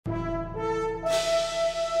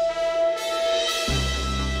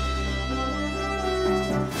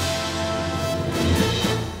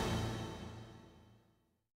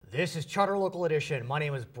This is Charter Local Edition. My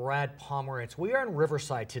name is Brad Pomerance. We are in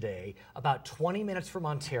Riverside today, about 20 minutes from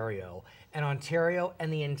Ontario,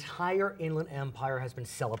 and the entire Inland Empire has been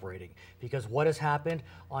celebrating because what has happened?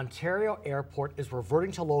 Ontario Airport is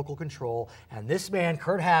reverting to local control, and this man,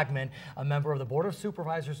 Curt Hagman, a member of the Board of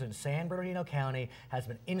Supervisors in San Bernardino County, has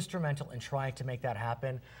been instrumental in trying to make that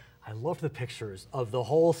happen. I love the pictures of the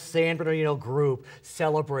whole San Bernardino group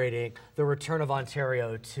celebrating the return of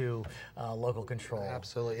Ontario to local control.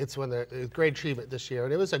 Absolutely. It's one of the great achievement this year.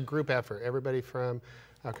 And it was a group effort. Everybody from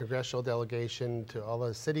our congressional delegation to all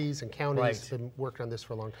the cities and counties have been working on this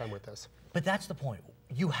for a long time with us. But that's the point.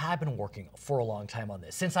 You have been working for a long time on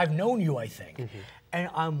this, since I've known you, I think. And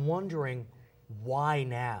I'm wondering, why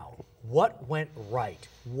now? What went right?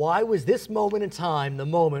 Why was this moment in time the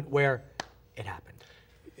moment where it happened?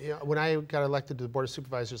 You know, when I got elected to the Board of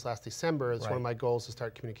Supervisors last December, it's one of my goals to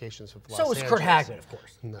start communications with Los Angeles. So is Curt Hagman, of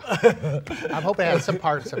course. No. I'm hoping I had some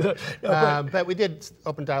parts of it. But we did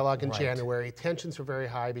open dialogue in January. Tensions were very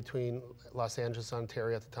high between Los Angeles and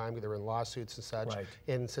Ontario at the time. They were in lawsuits and such.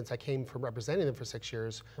 And since I came from representing them for 6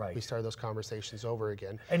 years, we started those conversations over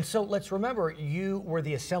again. And so let's remember, you were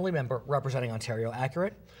the Assembly member representing Ontario,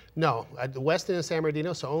 accurate? No, the west end of San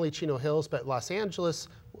Bernardino, so only Chino Hills, but Los Angeles,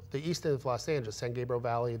 the east end of Los Angeles, San Gabriel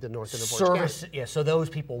Valley, the north end of Orange County. Yeah, so those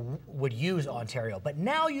people would use Ontario. But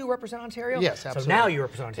now you represent Ontario? Yes, absolutely. So now you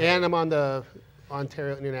represent Ontario. And I'm on the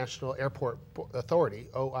Ontario International Airport Authority,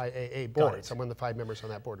 OIAA board. So I'm one of the 5 members on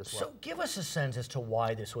that board as well. So give us a sense as to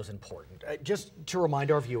why this was important. Just to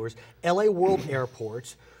remind our viewers, LA World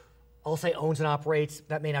Airports, I'll say owns and operates,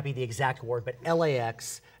 that may not be the exact word, but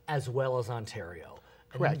LAX as well as Ontario.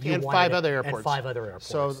 Correct, and 5 other airports. And 5 other airports.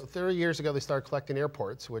 So 30 years ago, they started collecting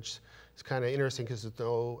airports, which is kind of interesting because there's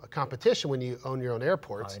no competition when you own your own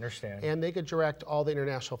airports. I understand. And they could direct all the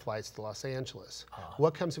international flights to Los Angeles.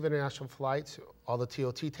 What comes with international flights? All the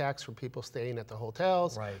TOT tax for people staying at the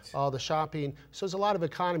hotels, all the shopping. So there's a lot of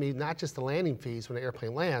economy, not just the landing fees when the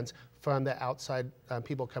airplane lands, from the outside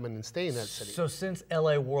people coming and staying in that city. So since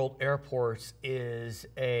LA World Airports is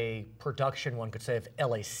a production, one could say, of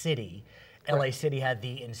LA City, LA City had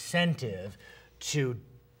the incentive to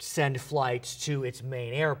send flights to its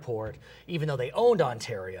main airport, even though they owned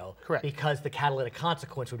Ontario, because the catalytic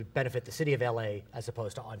consequence would benefit the city of LA as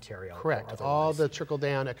opposed to Ontario. Correct. All the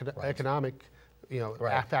trickle-down economic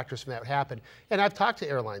factors from that would happen. And I've talked to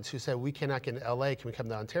airlines who said, we cannot get into LA, can we come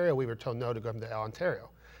to Ontario? We were told no to come to Ontario.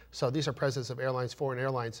 So these are presidents of airlines, foreign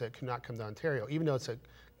airlines that cannot come to Ontario, even though it's a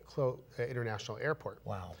international airport.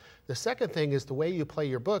 Wow. The second thing is the way you play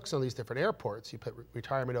your books on these different airports. You put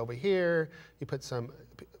retirement over here, you put some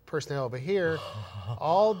personnel over here.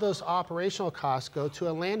 All those operational costs go to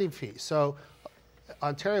a landing fee. So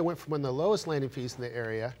Ontario went from one of the lowest landing fees in the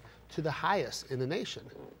area to the highest in the nation.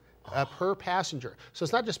 Per passenger. So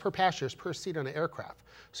it's not just per passenger, it's per seat on an aircraft.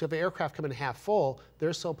 So if an aircraft come in half full,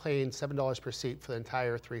 they're still paying $7 per seat for the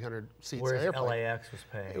entire 300 seats of the airplane. LAX was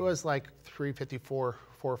paying? It was like $3.54, $4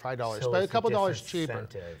 or $5, so but a couple dollars cheaper.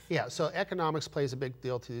 Incentive. Yeah, so economics plays a big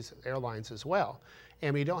deal to these airlines as well.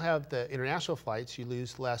 And when you don't have the international flights, you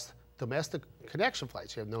lose less domestic connection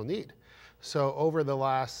flights. You have no need. So over the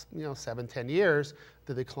last 7, 10 years,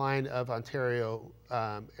 the decline of Ontario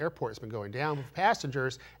airport has been going down with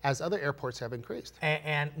passengers as other airports have increased.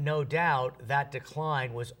 And no doubt that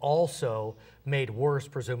decline was also made worse,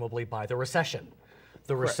 presumably, by the recession.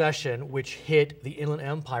 The recession which hit the Inland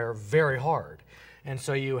Empire very hard. And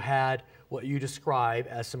so you had what you describe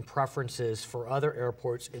as some preferences for other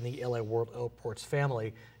airports in the LA World Airports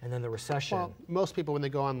family, and then the recession. Well, most people, when they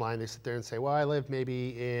go online, they sit there and say, well, I live maybe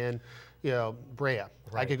in Brea.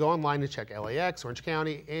 I could go online and check LAX, Orange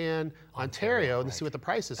County, and Ontario and see what the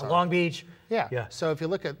prices are. Long Beach. Yeah. So if you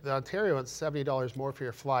look at Ontario, it's $70 more for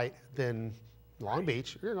your flight than Long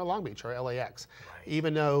Beach. You're in Long Beach or LAX.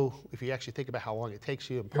 Even though if you actually think about how long it takes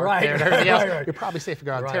you and park there and everything else, you're probably safe to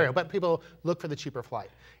go to Ontario. But people look for the cheaper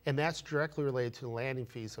flight. And that's directly related to the landing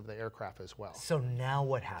fees of the aircraft as well. So now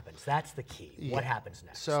what happens? That's the key. What happens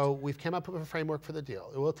next? So we've come up with a framework for the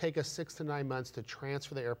deal. It will take us 6 to 9 months to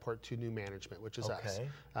transfer the airport to new management, which is us.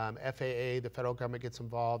 FAA, the federal government gets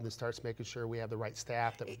involved and starts making sure we have the right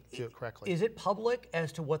staff that do it correctly. Is it public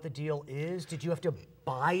as to what the deal is? Did you have to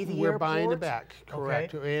buy the airport? We're buying it back,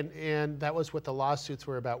 correct. And that was what the lawsuits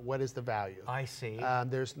were about. What is the value? I see.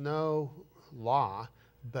 There's no law,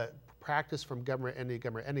 but practice from government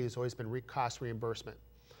entity has always been cost reimbursement.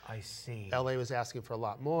 I see. LA was asking for a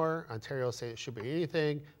lot more. Ontario said it should be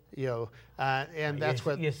anything, and that's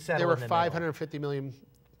what they were $550 million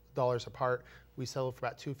apart. We settled for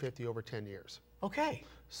about $250 over 10 years. Okay.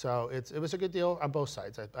 So it was a good deal on both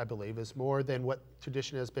sides, I believe. It's more than what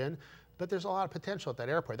tradition has been. But there's a lot of potential at that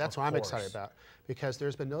airport. That's what I'm excited about, because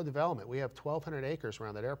there's been no development. We have 1,200 acres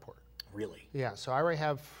around that airport. Really? Yeah, so I already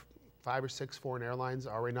have 5 or 6 foreign airlines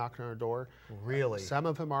already knocking on our door. Really? Some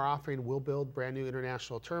of them are offering, we'll build brand new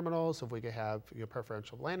international terminals if we could have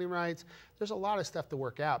preferential landing rights. There's a lot of stuff to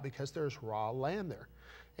work out because there's raw land there.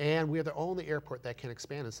 And we are the only airport that can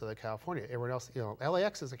expand in Southern California. Everyone else,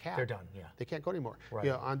 LAX is a cap. They're done, yeah. They can't go anymore. Right.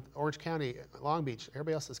 On Orange County, Long Beach,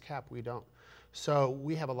 everybody else is capped, we don't. So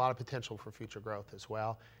we have a lot of potential for future growth as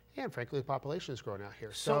well. And frankly, the population is growing out here.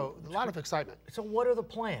 So a lot of excitement. So what are the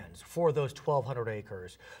plans for those 1,200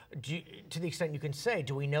 acres? To the extent you can say,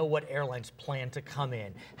 do we know what airlines plan to come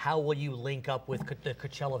in? How will you link up with the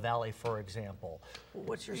Coachella Valley, for example?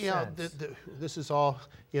 What's your sense? This is all,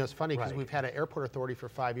 it's funny because we've had an airport authority for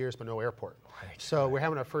 5 years, but no airport. So we're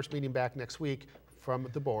having our first meeting back next week from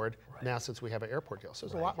the board now, since we have an airport deal. So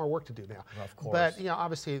there's a lot more work to do now. Of course. But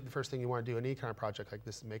obviously the first thing you want to do in any kind of project like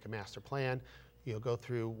this is make a master plan. Go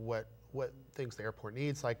through what things the airport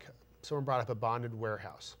needs. Like someone brought up a bonded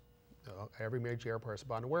warehouse. Every major airport has a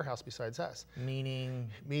bonded warehouse besides us. Meaning?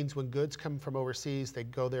 Means when goods come from overseas, they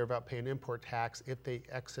go there without paying import tax if they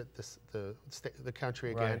exit the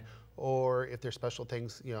country again. Right. Or if there's special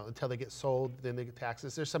things, until they get sold, then they get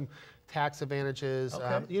taxes. There's some tax advantages.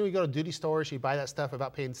 Okay. You go to duty stores, you buy that stuff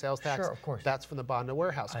without paying sales tax. Sure, of course. That's from the bonded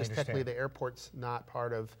warehouse, because technically understand. the airport's not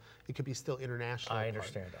part of, it could be still international. I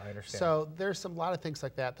understand. So there's a lot of things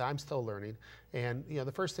like that I'm still learning. And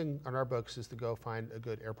the first thing on our books is to go find a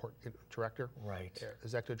good airport director,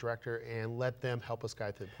 executive director, and let them help us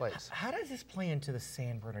guide through the place. How does this play into the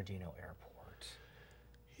San Bernardino airport?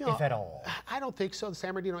 If at all? I don't think so. The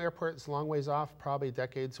San Bernardino Airport is a long ways off, probably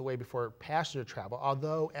decades away before passenger travel.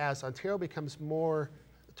 Although as Ontario becomes more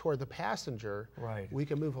toward the passenger, we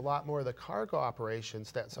can move a lot more of the cargo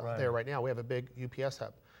operations that's there right now. We have a big UPS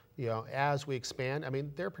hub. As we expand,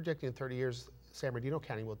 they're predicting in 30 years, San Bernardino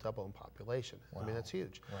County will double in population. Wow. That's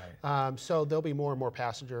huge. So there'll be more and more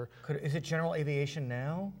passenger. Is it general aviation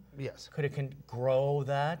now? Yes. Could it grow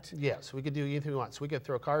that? Yes, we could do anything we want. So we could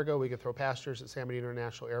throw cargo, we could throw passengers at San Bernardino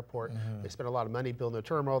International Airport. They spend a lot of money building a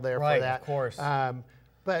terminal there for that. Of course.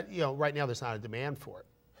 But right now there's not a demand for it.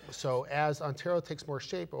 So as Ontario takes more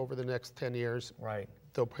shape over the next 10 years,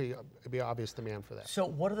 there'll be obvious demand for that. So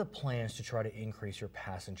what are the plans to try to increase your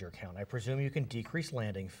passenger count? I presume you can decrease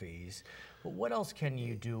landing fees, but what else can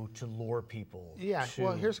you do to lure people?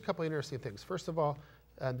 Well, here's a couple of interesting things. First of all,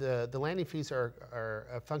 the landing fees are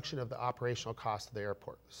a function of the operational cost of the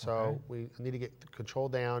airport. So we need to get the control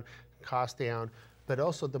down, cost down, but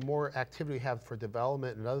also the more activity we have for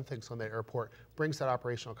development and other things on that airport brings that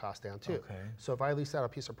operational cost down too. So if I lease out a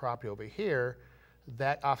piece of property over here,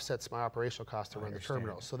 that offsets my operational cost to run the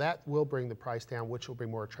terminal. So that will bring the price down, which will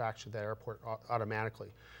bring more attraction to that airport automatically.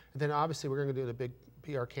 And then obviously we're going to do a big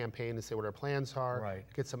PR campaign to say what our plans are,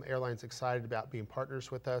 get some airlines excited about being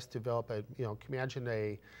partners with us, develop a, imagine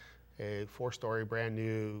a 4-story brand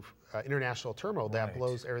new international terminal that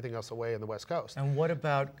blows everything else away on the West Coast. And what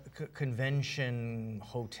about convention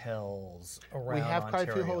hotels around We have quite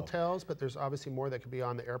a few Ontario? hotels, but there's obviously more that could be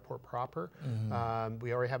on the airport proper.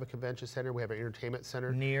 We already have a convention center. We have an entertainment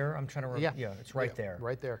center. Near? I'm trying to remember. Yeah, it's right there.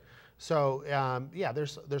 Right there. So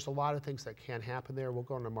there's a lot of things that can happen there. We'll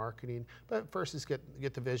go into marketing, but first is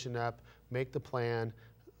get the vision up, make the plan.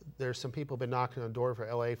 There's some people have been knocking on the door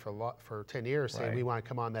for LA for 10 years saying we want to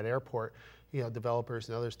come on that airport, developers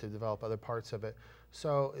and others to develop other parts of it.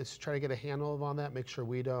 So it's try to get a handle on that, make sure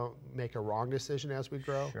we don't make a wrong decision as we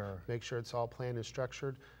grow, make sure it's all planned and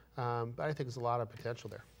structured. But I think there's a lot of potential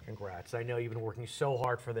there. Congrats. I know you've been working so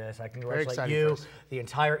hard for this. I congratulate you, the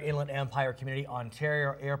entire Inland Empire community.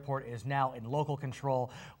 Ontario Airport is now in local control.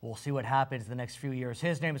 We'll see what happens the next few years.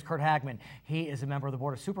 His name is Curt Hagman. He is a member of the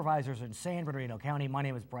Board of Supervisors in San Bernardino County. My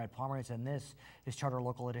name is Brad Pomerance, and this is Charter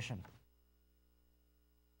Local Edition.